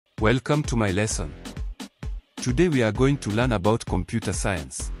Welcome to my lesson. Today we are going to learn about computer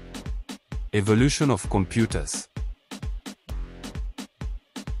science. Evolution of computers.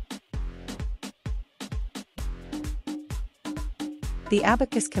 The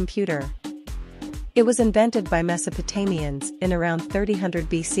abacus computer. It was invented by Mesopotamians in around 3000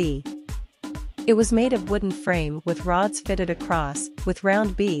 BC. It was made of wooden frame with rods fitted across, with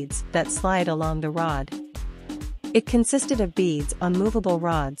round beads that slide along the rod. It consisted of beads on movable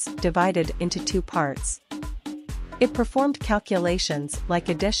rods divided into two parts. It performed calculations like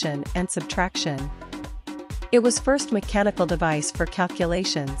addition and subtraction. It was first mechanical device for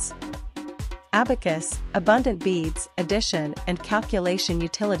calculations. Abacus, abundant beads, addition and calculation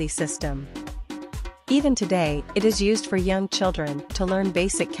utility system. Even today, it is used for young children to learn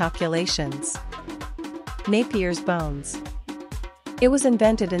basic calculations. Napier's bones. It was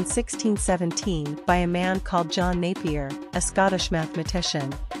invented in 1617 by a man called John Napier, a Scottish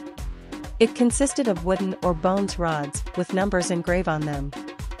mathematician. It consisted of wooden or bones rods with numbers engraved on them.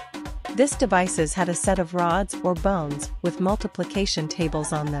 This devices had a set of rods or bones with multiplication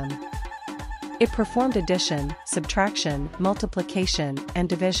tables on them. It performed addition, subtraction, multiplication, and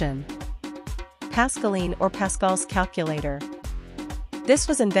division. Pascaline or Pascal's calculator. This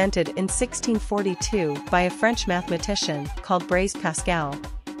was invented in 1642 by a French mathematician called Blaise Pascal.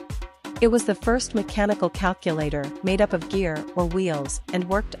 It was the first mechanical calculator made up of gear or wheels and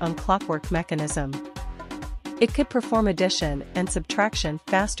worked on clockwork mechanism. It could perform addition and subtraction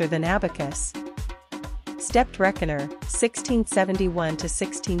faster than abacus. Stepped reckoner, 1671 to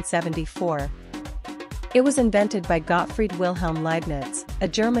 1674. It was invented by Gottfried Wilhelm Leibniz, a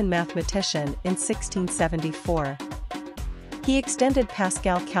German mathematician, in 1674. He extended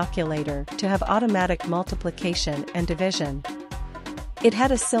Pascal calculator to have automatic multiplication and division. It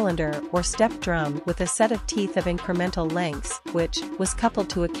had a cylinder or step drum with a set of teeth of incremental lengths, which was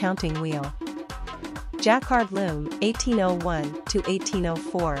coupled to a counting wheel. Jacquard loom, 1801 to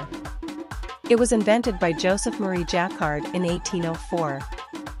 1804. It was invented by Joseph Marie Jacquard in 1804.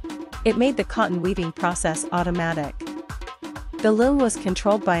 It made the cotton weaving process automatic. The loom was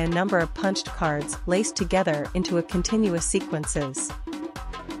controlled by a number of punched cards laced together into a continuous sequences.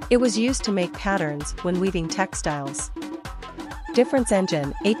 It was used to make patterns when weaving textiles. Difference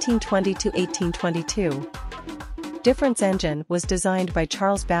engine, 1820 to 1822. Difference engine was designed by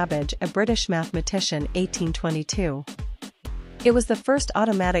Charles Babbage, a British mathematician, 1822. It was the first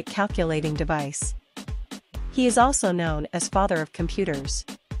automatic calculating device. He is also known as father of computers.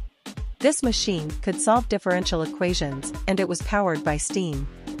 This machine could solve differential equations and it was powered by steam.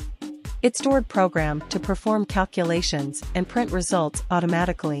 It stored program to perform calculations and print results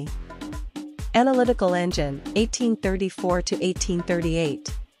automatically. Analytical engine, 1834 to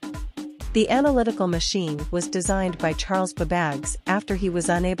 1838. The analytical machine was designed by Charles Babbage after he was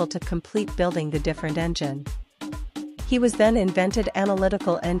unable to complete building the different engine. He was then invented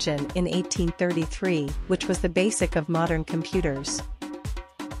analytical engine in 1833, which was the basic of modern computers.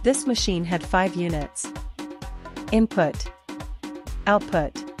 This machine had 5 units: input,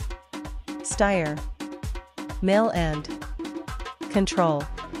 output, styre, mill and control.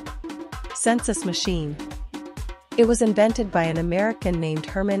 Census machine. It was invented by an American named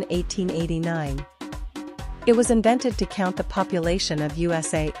Herman, 1889. It was invented to count the population of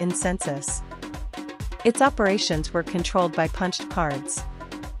USA in census. Its operations were controlled by punched cards.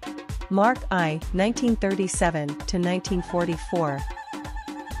 Mark I, 1937 to 1944.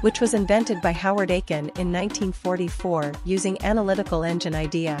 Which was invented by Howard Aiken in 1944 using analytical engine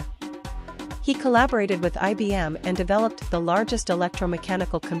idea. He collaborated with IBM and developed the largest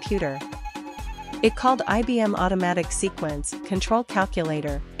electromechanical computer. It called IBM Automatic Sequence Control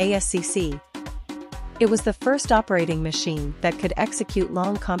Calculator, ASCC. It was the first operating machine that could execute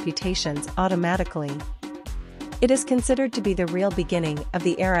long computations automatically. It is considered to be the real beginning of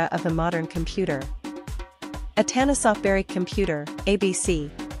the era of the modern computer. Atanasoff Berry computer, ABC.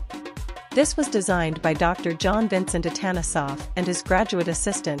 This was designed by Dr. John Vincent Atanasoff and his graduate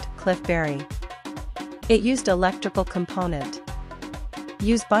assistant, Cliff Berry. It used electrical component.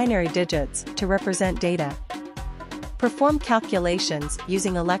 Used binary digits to represent data. Performed calculations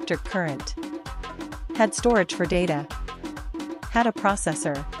using electric current. Had storage for data. Had a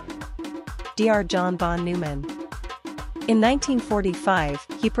processor. Dr. John von Neumann. In 1945,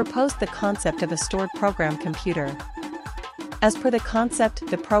 he proposed the concept of a stored program computer. As per the concept,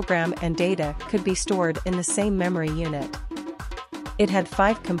 the program and data could be stored in the same memory unit. It had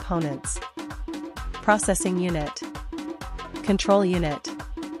 5 components: processing unit, control unit,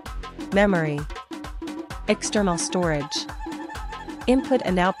 memory, external storage, input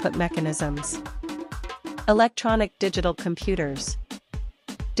and output mechanisms. Electronic digital computers.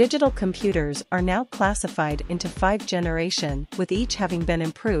 Digital computers are now classified into 5 generations, with each having been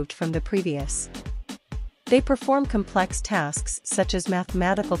improved from the previous. They perform complex tasks such as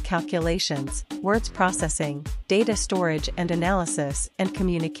mathematical calculations, words processing, data storage and analysis, and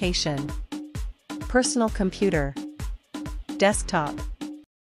communication. Personal computer, desktop,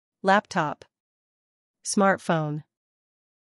 laptop, smartphone.